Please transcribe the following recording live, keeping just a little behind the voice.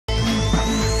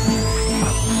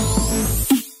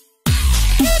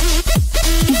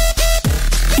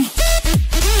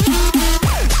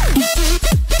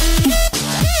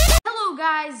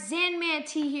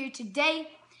today.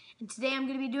 And today I'm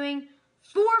going to be doing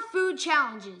 4 food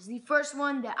challenges. The first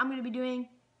one that I'm going to be doing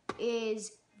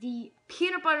is the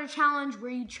peanut butter challenge,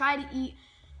 where you try to eat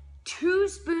 2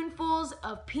 spoonfuls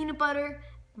of peanut butter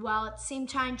while at the same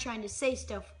time trying to say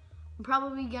stuff. I'm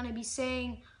probably going to be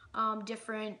saying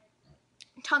different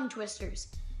tongue twisters.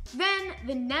 Then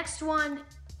the next one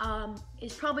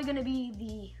is probably going to be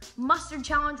the mustard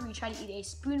challenge, where you try to eat a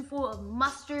spoonful of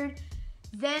mustard.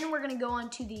 Then we're going to go on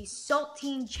to the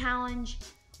saltine challenge,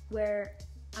 where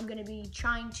I'm going to be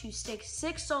trying to stick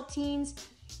 6 saltines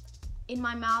in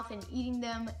my mouth and eating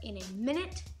them in a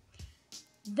minute.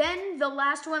 Then the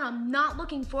last one I'm not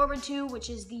looking forward to, which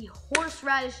is the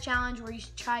horseradish challenge, where you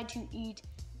try to eat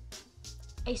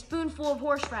a spoonful of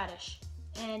horseradish.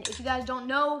 And if you guys don't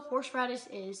know, horseradish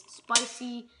is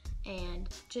spicy and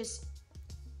just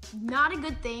not a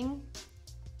good thing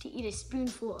to eat a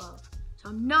spoonful of. So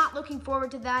I'm not looking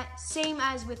forward to that. Same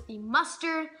as with the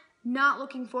mustard, not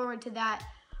looking forward to that.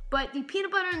 But the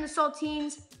peanut butter and the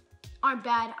saltines aren't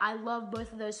bad. I love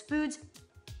both of those foods.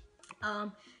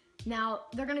 Now,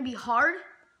 they're gonna be hard,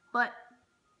 but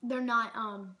they're not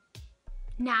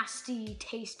nasty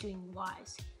tasting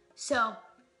wise. So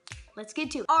let's get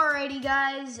to it. Alrighty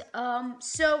guys,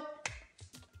 so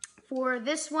for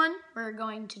this one, we're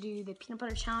going to do the peanut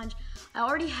butter challenge. I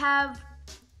already have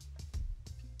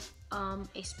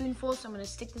a spoonful, so I'm gonna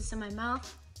stick this in my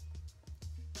mouth.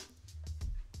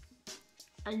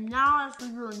 And now I have to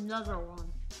do another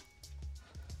one.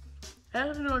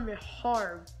 That's gonna be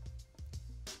hard.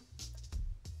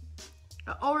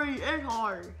 It already is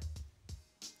hard.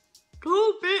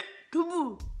 Two.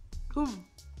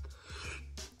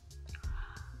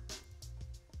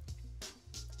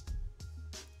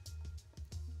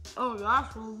 Oh,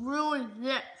 that's really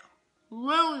thick.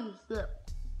 Really thick.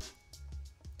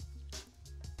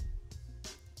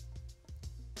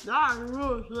 That is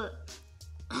really thick.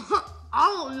 I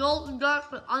don't know if you guys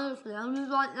can understand me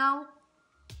right now,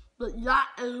 but that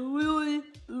is really,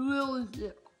 really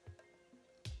thick.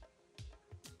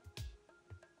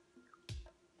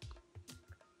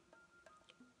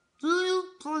 Do you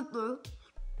prefer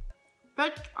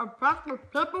pick a pack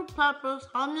of pickled peppers?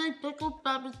 How many pickled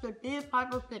peppers could be a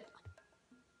pack of pickles?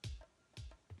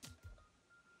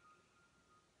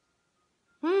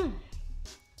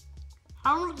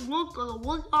 How much look at the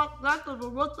woodstock back of the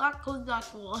woodstock could that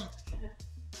one?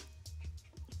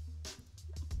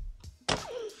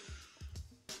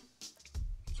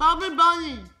 Strawberry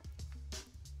bunny.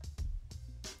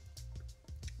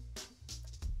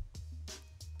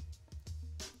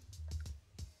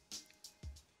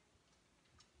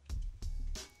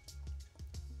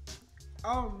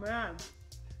 Oh man.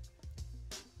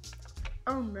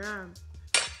 Oh man.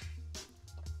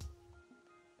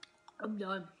 I'm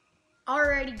done.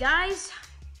 Alrighty guys,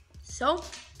 so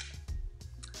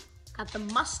got the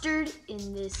mustard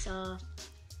in this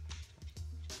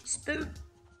spoon.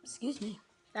 Excuse me.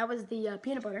 That was the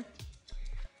peanut butter.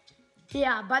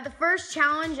 Yeah, by the first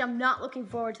challenge, I'm not looking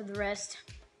forward to the rest.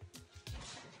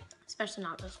 Especially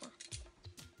not this one.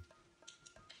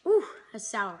 Ooh, that's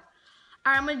sour.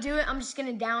 Alright, I'm gonna do it. I'm just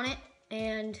gonna down it,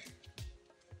 and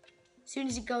as soon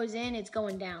as it goes in, it's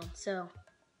going down. So,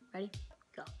 ready?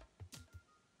 Go.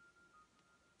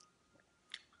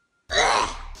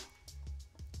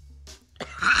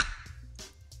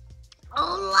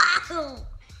 Oh, wow.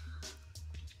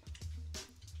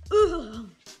 Ugh.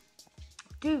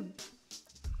 Dude,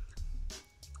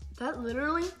 that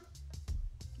literally,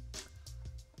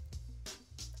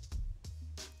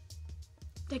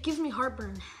 that gives me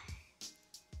heartburn.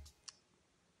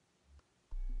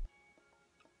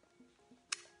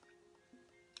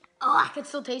 Oh, I can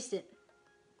still taste it.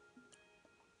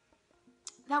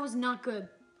 That was not good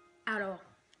at all.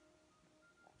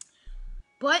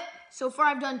 But so far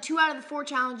I've done 2 out of the 4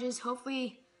 challenges.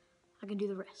 Hopefully I can do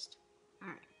the rest.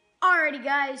 Alright. Alrighty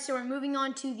guys, so we're moving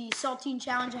on to the saltine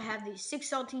challenge. I have these 6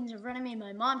 saltines in front of me.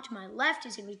 My mom to my left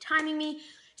is gonna be timing me.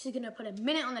 She's gonna put a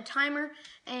minute on the timer,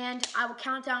 and I will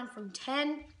count down from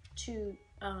 10 to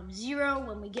 0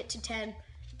 when we get to 10,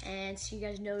 and so you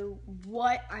guys know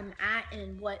what I'm at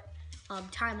and what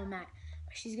time I'm at.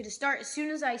 She's gonna start as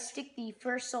soon as I stick the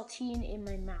first saltine in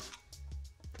my mouth.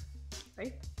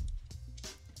 Ready?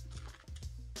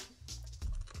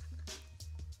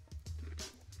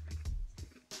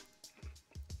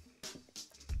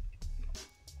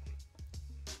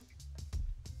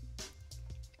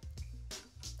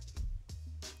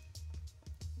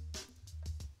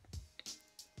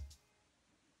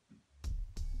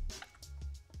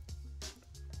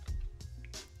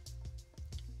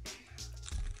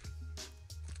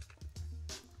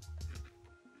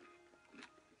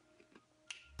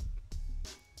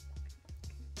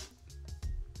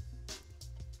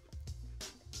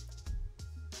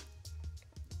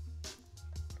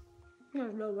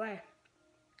 There's no way.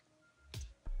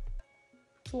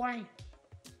 20.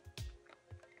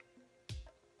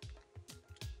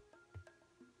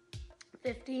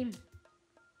 $15.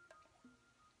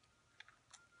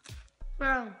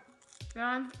 $7.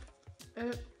 $9.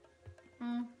 $8.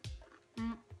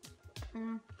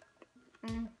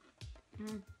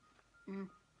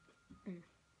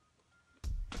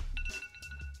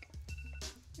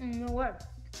 No way.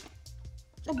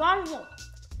 The bottle full.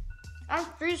 I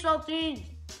have 3 saltines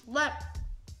left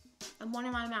and 1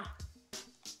 in my mouth.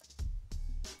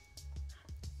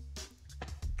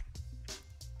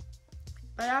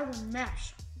 But that was a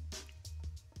mess.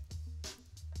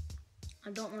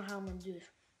 I don't know how I'm gonna do this.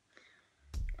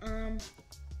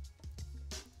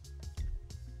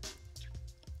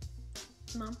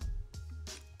 Mom,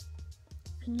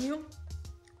 can you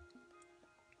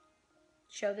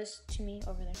show this to me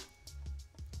over there?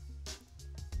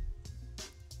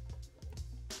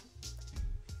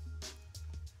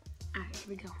 Alright, here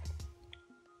we go.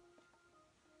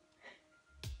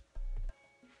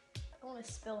 I don't want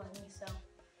to spill any, so.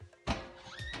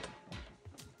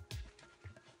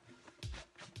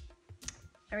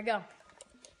 There we go.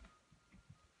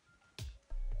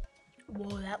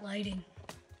 Whoa, that lighting.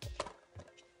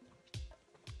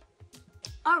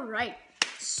 All right,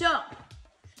 so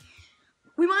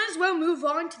we might as well move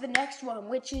on to the next one,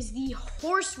 which is the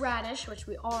horseradish, which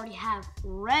we already have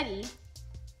ready.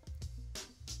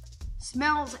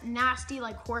 Smells nasty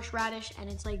like horseradish, and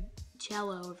it's like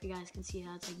Jello, if you guys can see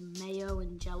that. It's like mayo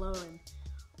and Jello and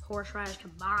horseradish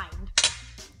combined.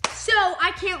 So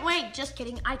I can't wait. Just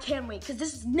kidding. I can't wait because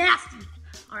this is nasty.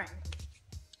 All right.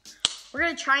 We're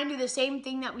going to try and do the same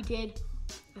thing that we did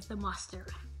with the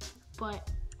mustard. But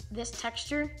this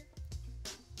texture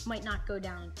might not go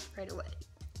down right away.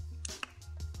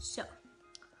 So.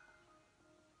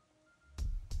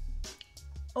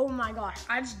 Oh my gosh.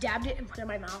 I just dabbed it and put it in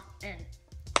my mouth. And.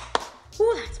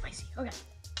 Ooh, that's spicy. Okay.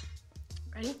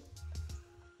 Ready?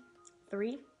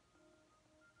 3.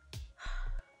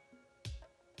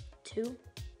 2.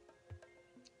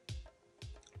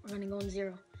 We're gonna go on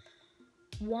 0.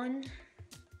 1.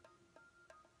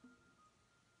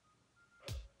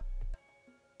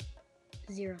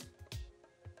 0.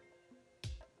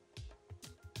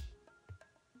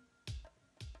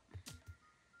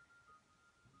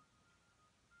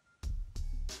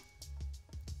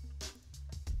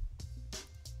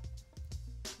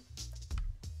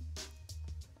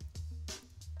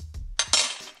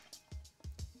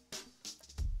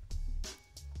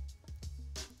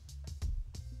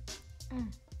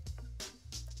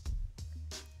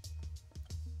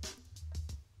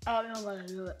 I don't know how to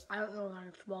do it. I don't know how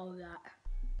to swallow that.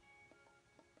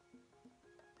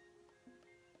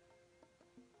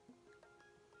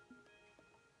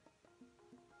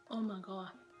 Oh my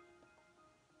god.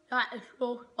 That is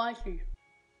so spicy.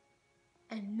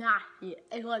 And nasty.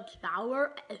 It's like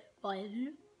sour and spicy.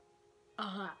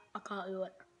 I can't do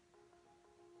it.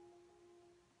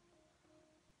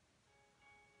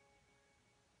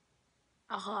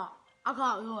 I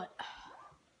can't do it.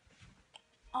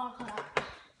 I can't.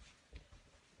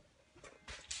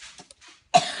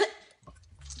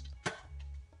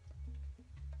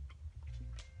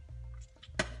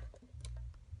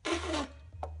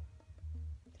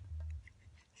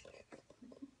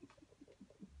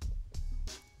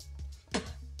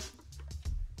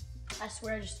 I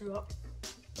swear I just threw up.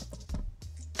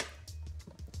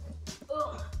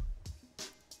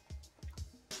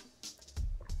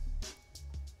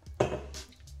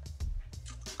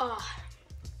 Ugh.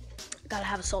 Gotta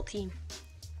have a saltine.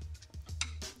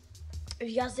 If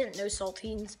you guys didn't know,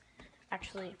 saltines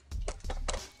actually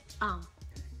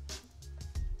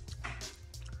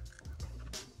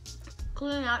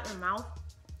clean out your mouth.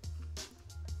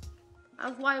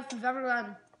 That's why if you've ever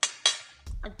done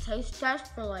a taste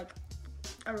test for like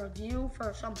a review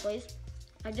for some place,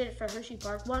 I did it for Hershey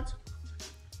Park once.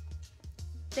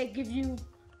 They give you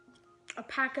a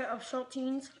packet of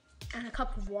saltines and a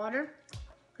cup of water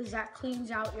because that cleans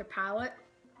out your palate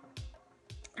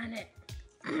and it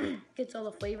gets all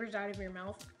the flavors out of your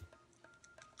mouth.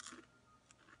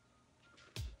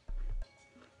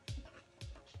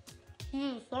 You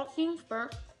use saltines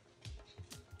first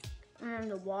and then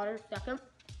the water second,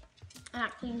 and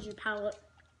that cleans your palate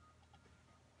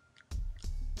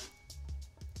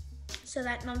so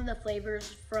that none of the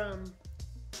flavors from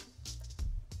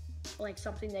like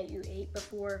something that you ate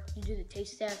before you do the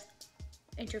taste test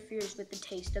interferes with the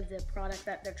taste of the product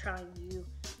that they're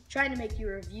trying to make you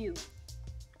review.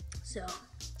 So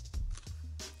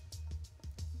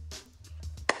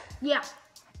yeah,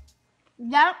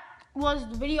 that was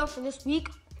the video for this week.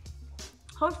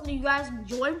 hopefully you guys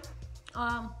enjoyed.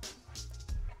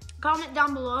 Comment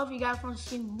down below if you guys want to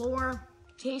see more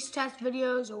taste test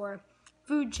videos or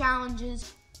food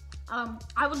challenges.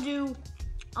 I will do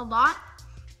a lot,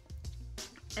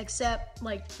 except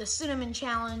like the cinnamon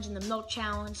challenge and the milk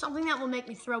challenge. Something that will make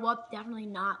me throw up, definitely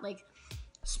not like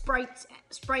Sprite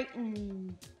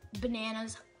and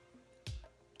bananas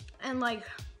and like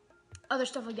other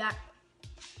stuff like that.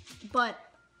 But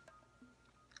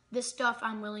this stuff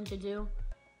I'm willing to do.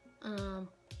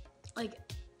 Like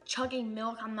chugging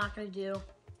milk, I'm not gonna do.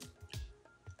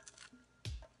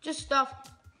 Just stuff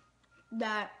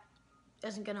that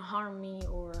isn't gonna harm me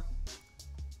or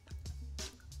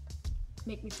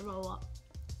make me throw up.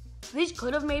 These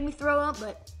could have made me throw up,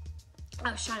 but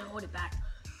I was trying to hold it back.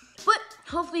 But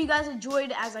hopefully you guys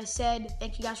enjoyed. As I said,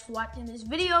 thank you guys for watching this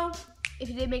video. If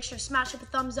you did, make sure to smash up the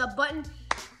thumbs up button.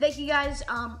 Thank you guys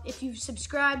if you've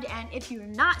subscribed, and if you're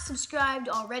not subscribed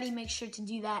already, make sure to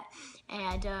do that.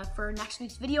 And for next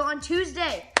week's video on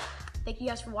Tuesday, thank you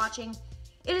guys for watching.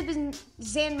 It has been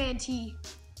Zanman T.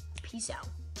 Peace out.